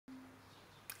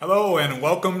Hello and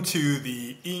welcome to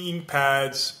the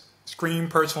eInkPad's Screen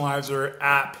Personalizer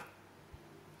app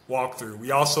walkthrough.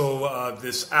 We also,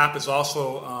 this app is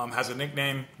also has a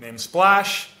nickname named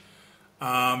Splash.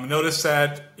 Notice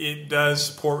that it does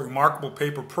support Remarkable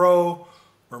Paper Pro,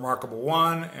 Remarkable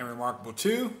 1, and Remarkable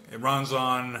 2. It runs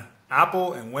on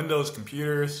Apple and Windows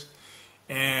computers.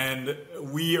 And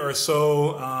we are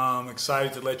so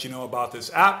excited to let you know about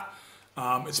this app.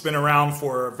 It's been around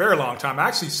for a very long time,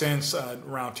 actually since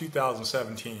around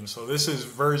 2017. So this is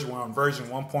version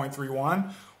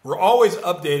 1.31. We're always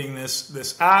updating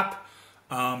this app.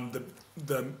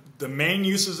 The main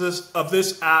uses of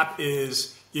this app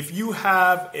is if you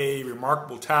have a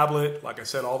Remarkable tablet, like I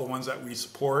said, all the ones that we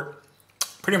support,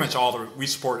 pretty much we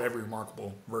support every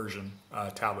Remarkable version,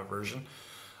 tablet version.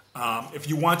 If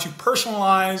you want to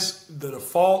personalize the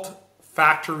default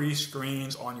factory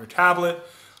screens on your tablet,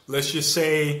 let's just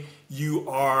say you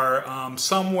are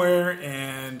somewhere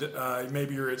and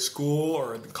maybe you're at school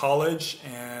or at college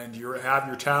and you have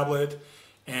your tablet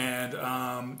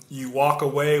and you walk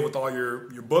away with all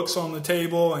your books on the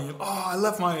table and I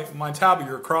left my tablet.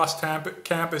 You're across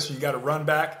campus and you got to run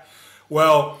back.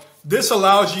 Well, this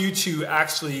allows you to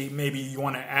actually, maybe you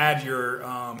want to add your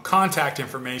contact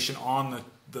information on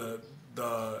the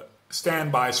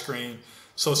standby screen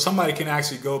so somebody can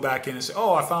actually go back in and say,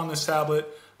 oh, I found this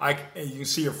tablet. You can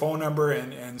see your phone number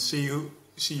and see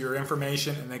your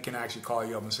information, and they can actually call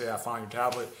you up and say, I found your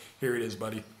tablet. Here it is,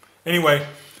 buddy. Anyway,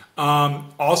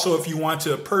 also if you want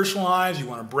to personalize, you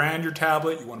want to brand your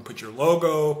tablet, you want to put your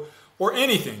logo or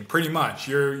anything, pretty much.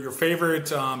 Your favorite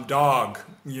dog,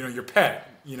 your pet,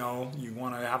 you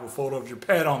want to have a photo of your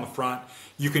pet on the front,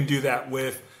 you can do that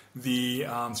with the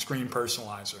Screen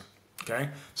Personalizer. Okay,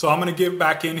 so I'm going to get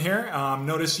back in here.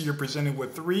 Notice you're presented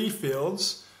with 3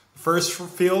 fields. First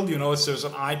field, you notice there's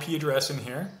an IP address in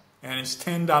here, and it's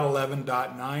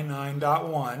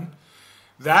 10.11.99.1.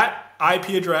 That IP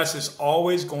address is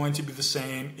always going to be the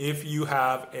same if you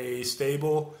have a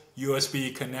stable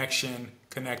USB connection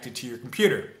connected to your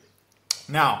computer.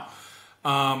 Now,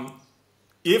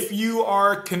 if you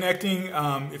are connecting,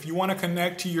 if you want to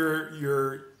connect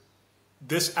to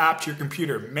this app to your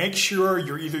computer, make sure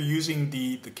you're either using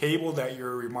the cable that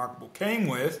your Remarkable came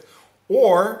with,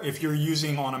 or if you're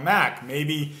using on a Mac,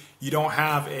 maybe you don't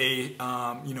have an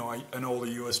older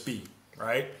USB,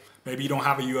 right? Maybe you don't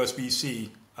have a USB-C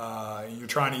and you're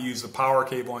trying to use the power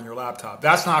cable on your laptop.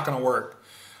 That's not going to work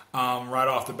right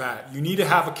off the bat. You need to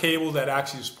have a cable that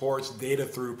actually supports data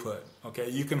throughput. Okay,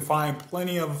 you can find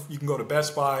you can go to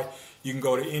Best Buy, you can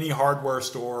go to any hardware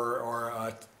store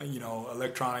or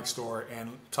electronic store and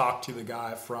talk to the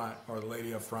guy up front or the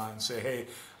lady up front and say, hey,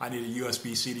 I need a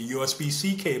USB-C to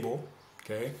USB-C cable.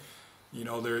 Okay,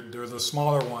 they're the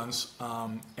smaller ones,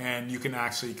 and you can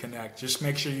actually connect. Just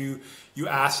make sure you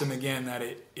ask them again that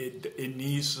it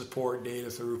needs to support data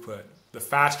throughput. The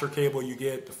faster cable you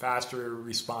get, the faster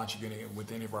response you're going to get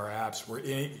with any of our apps.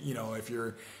 If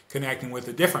you're connecting with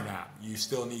a different app, you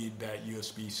still need that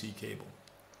USB-C cable.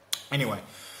 Anyway,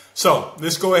 so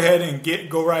let's go ahead and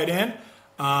go right in.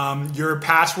 Your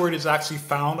password is actually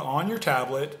found on your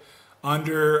tablet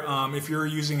under, if you're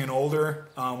using an older,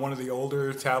 one of the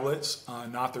older tablets,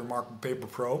 not the Remarkable Paper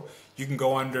Pro, you can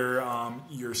go under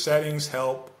your settings,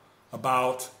 help,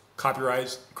 about,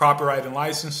 copyright and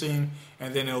licensing,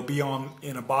 and then it'll be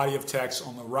in a body of text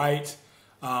on the right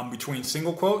between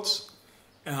single quotes,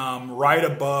 right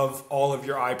above all of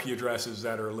your IP addresses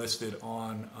that are listed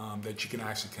on that you can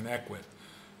actually connect with.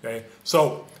 Okay,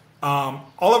 so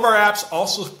all of our apps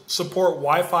also support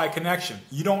Wi-Fi connection.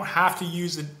 You don't have to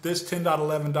use this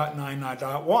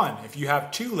 10.11.99.1. If you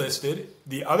have 2 listed,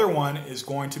 the other one is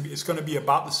going to be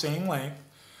about the same length,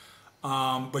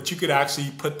 but you could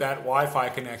actually put that Wi-Fi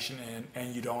connection in,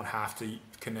 and you don't have to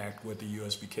connect with the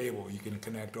USB cable. You can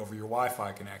connect over your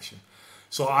Wi-Fi connection.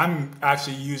 So I'm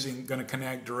actually going to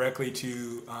connect directly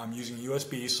to using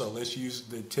USB. So let's use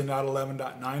the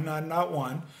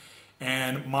 10.11.99.1.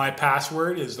 And my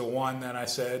password is the one that I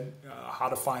said, how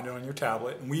to find it on your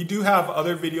tablet. And we do have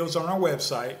other videos on our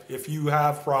website. If you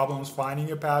have problems finding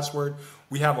your password,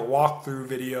 we have a walkthrough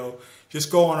video.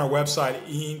 Just go on our website,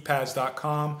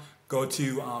 einkpads.com, go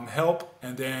to help,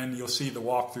 and then you'll see the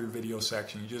walkthrough video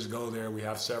section. You just go there. We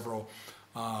have several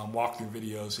walkthrough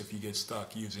videos if you get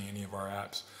stuck using any of our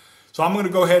apps. So I'm going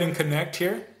to go ahead and connect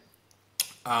here.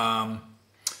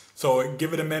 So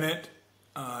give it a minute.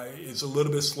 It's a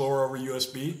little bit slower over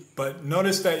USB, but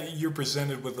notice that you're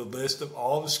presented with a list of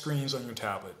all the screens on your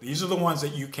tablet. These are the ones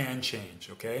that you can change,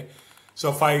 okay? So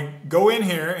if I go in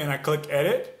here and I click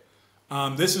edit,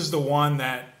 this is the one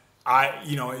that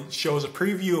it shows a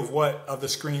preview of the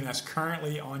screen that's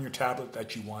currently on your tablet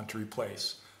that you want to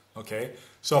replace. Okay,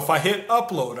 so if I hit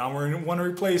upload, I want to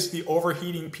replace the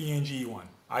overheating PNG one.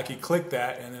 I can click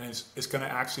that, and then it's going to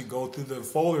actually go through the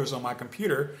folders on my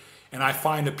computer, and I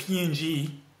find a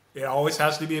PNG. It always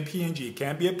has to be a PNG. It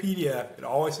can't be a PDF. It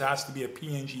always has to be a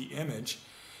PNG image,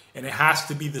 and it has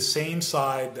to be the same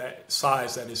size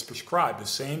that is prescribed, the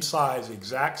same size,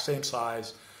 exact same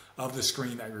size of the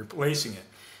screen that you're replacing it.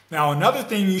 Now, another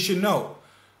thing you should know,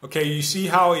 okay, you see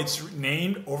how it's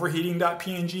named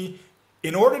overheating.png?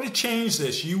 In order to change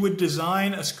this, you would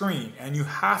design a screen, and you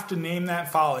have to name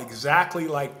that file exactly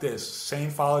like this, same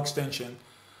file extension.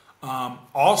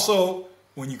 Also,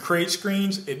 when you create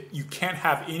screens, you can't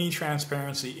have any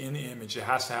transparency in the image. It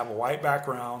has to have a white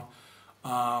background,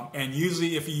 and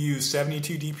usually if you use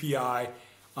 72 dpi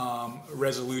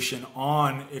resolution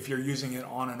if you're using it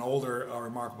on an older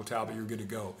Remarkable tablet, you're good to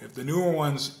go. If the newer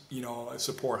ones,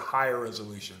 support higher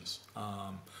resolutions,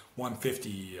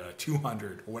 150,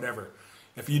 200, or whatever.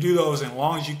 If you do those, and as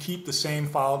long as you keep the same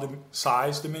file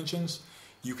size dimensions,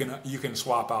 you can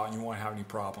swap out and you won't have any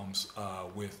problems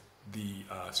with the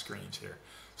screens here.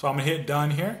 So I'm gonna hit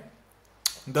done here.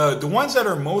 The ones that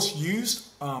are most used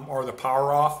are the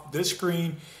power off. This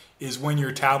screen is when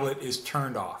your tablet is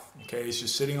turned off. Okay, it's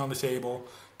just sitting on the table.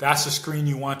 That's the screen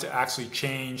you want to actually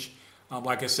change.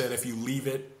 Like I said, if you leave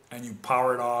it and you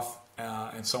power it off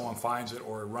and someone finds it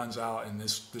or it runs out, and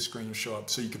this screen will show up.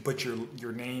 So you can put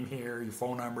your name here, your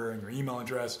phone number, and your email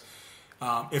address.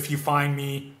 If you find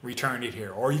me, return it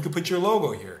here. Or you can put your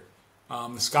logo here.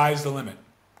 The sky's the limit.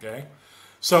 Okay.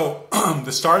 So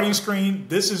the starting screen,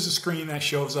 this is the screen that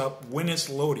shows up when it's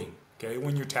loading. Okay,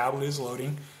 when your tablet is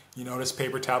loading. You notice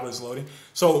paper tablet is loading.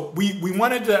 So we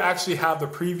wanted to actually have the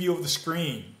preview of the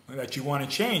screen that you want to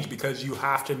change, because you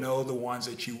have to know the ones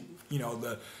that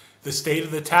the state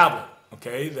of the tablet,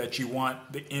 okay, that you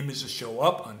want the image to show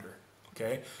up under.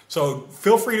 Okay, so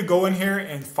feel free to go in here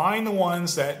and find the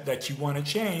ones that you want to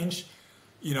change,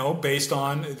 based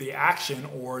on the action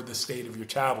or the state of your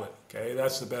tablet. Okay,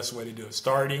 that's the best way to do it.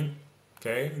 Starting,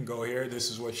 okay, and go here. This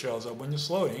is what shows up when it's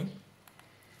loading.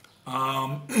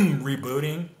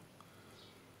 Rebooting.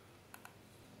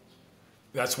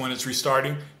 That's when it's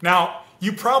restarting. Now,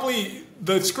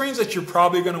 the screens that you're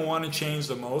probably going to want to change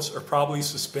the most are probably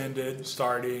suspended,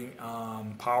 starting,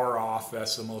 power off.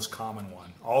 That's the most common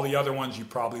one. All the other ones you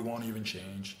probably won't even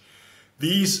change.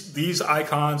 These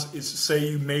icons is,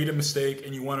 say you made a mistake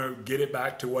and you want to get it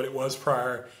back to what it was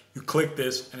prior. You click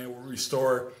this and it will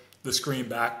restore the screen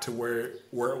back to where it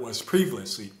was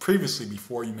previously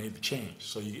before you made the change.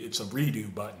 So it's a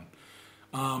redo button.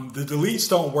 The deletes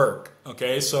don't work.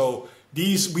 Okay, so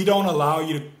these, we don't allow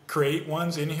you to create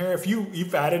ones in here. If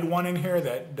you've added one in here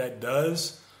that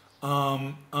does,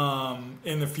 in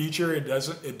the future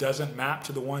it doesn't map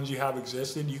to the ones you have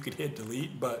existed, you could hit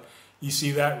delete, but you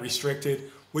see that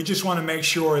restricted. We just want to make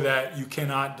sure that you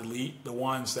cannot delete the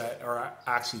ones that are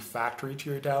actually factory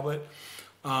to your tablet.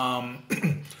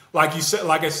 Like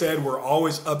I said, we're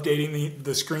always updating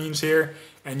the screens here,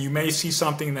 and you may see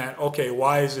something that, okay,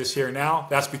 why is this here now?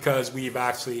 That's because we've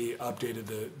actually updated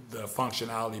the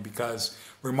functionality, because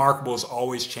Remarkable is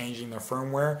always changing their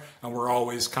firmware, and we're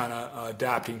always kind of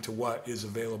adapting to what is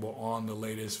available on the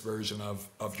latest version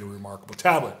of your Remarkable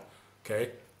tablet.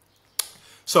 Okay,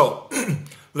 so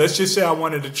let's just say I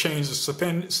wanted to change the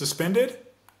suspended.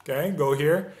 Okay, go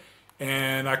here.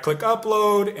 And I click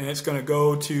upload, and it's going to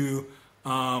go to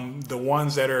the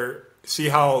ones that are, see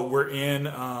how we're in,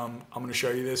 I'm going to show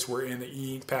you this, we're in the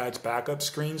e-Pads backup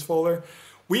screens folder.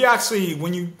 We actually,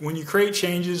 when you create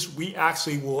changes, we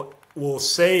actually will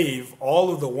save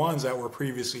all of the ones that were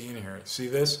previously in here. See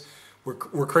this?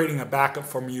 We're creating a backup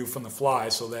from you from the fly,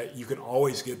 so that you can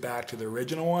always get back to the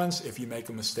original ones if you make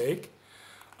a mistake.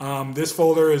 This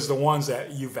folder is the ones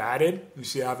that you've added. You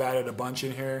see I've added a bunch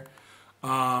in here.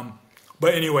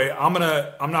 But anyway, I'm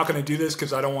not gonna do this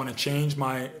because I don't want to change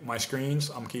my screens.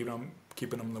 I'm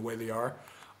keeping them the way they are.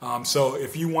 So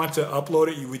if you want to upload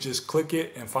it, you would just click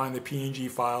it and find the PNG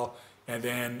file, and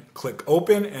then click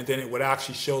open, and then it would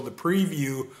actually show the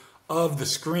preview of the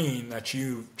screen that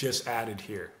you just added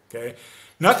here. Okay,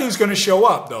 nothing's going to show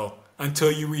up though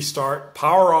until you restart.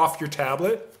 Power off your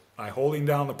tablet by holding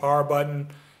down the power button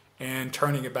and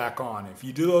turning it back on. If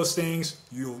you do those things,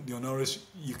 you'll notice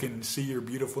you can see your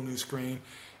beautiful new screen,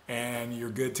 and you're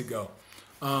good to go.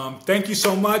 Thank you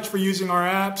so much for using our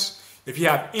apps. If you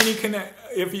have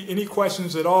any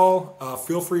questions at all,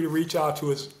 feel free to reach out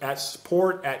to us at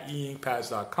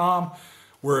support@einkpads.com.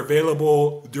 We're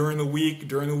available during the week,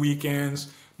 during the weekends,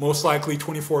 most likely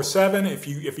 24/7. If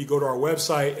you go to our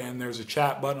website and there's a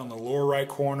chat button on the lower right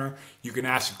corner, you can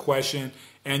ask a question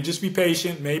and just be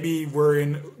patient. Maybe we're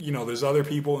in, there's other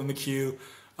people in the queue,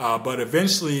 but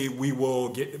eventually we will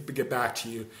get back to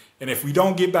you. And if we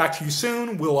don't get back to you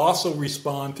soon, we'll also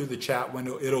respond through the chat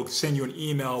window. It'll send you an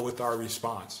email with our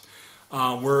response.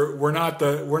 We're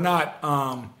not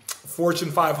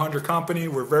Fortune 500 company.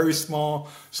 We're very small,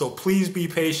 so please be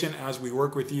patient as we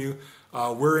work with you.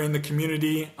 We're in the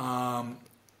community,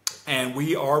 and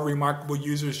we are remarkable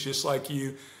users just like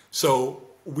you. So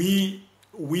we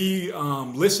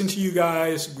listen to you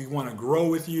guys. We want to grow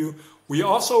with you. We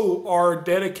also are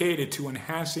dedicated to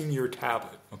enhancing your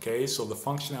tablet. Okay, so the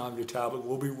functionality of your tablet.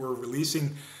 We're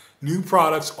releasing new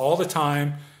products all the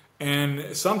time,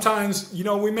 and sometimes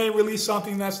we may release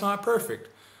something that's not perfect,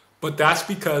 but that's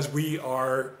because we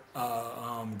are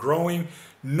growing.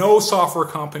 No software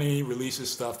company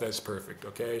releases stuff that's perfect,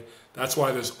 okay? That's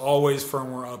why there's always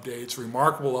firmware updates.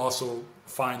 Remarkable also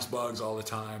finds bugs all the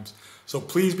time. So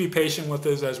please be patient with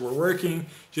us as we're working.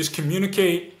 Just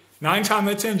communicate. 9 times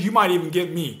out of 10, you might even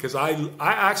get me, because I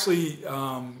actually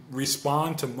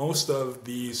respond to most of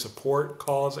the support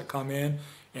calls that come in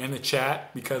and the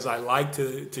chat, because I like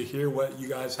to hear what you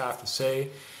guys have to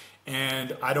say.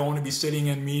 And I don't want to be sitting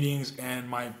in meetings and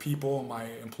my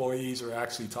employees are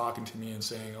actually talking to me and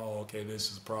saying, oh, okay, this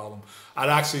is a problem. I'd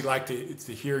actually like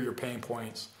to hear your pain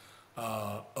points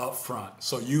up front.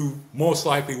 So you most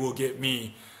likely will get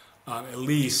me at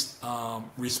least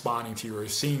responding to you or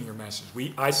seeing your message.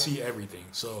 I see everything.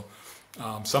 So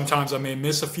sometimes I may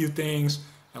miss a few things.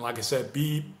 And like I said,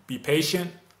 be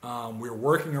patient. We're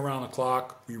working around the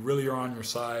clock. We really are on your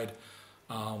side.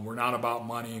 We're not about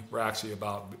money. We're actually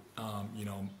about,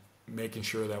 making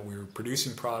sure that we're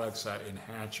producing products that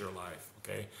enhance your life.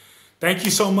 Okay. Thank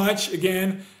you so much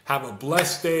again. Have a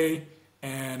blessed day,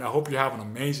 and I hope you have an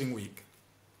amazing week.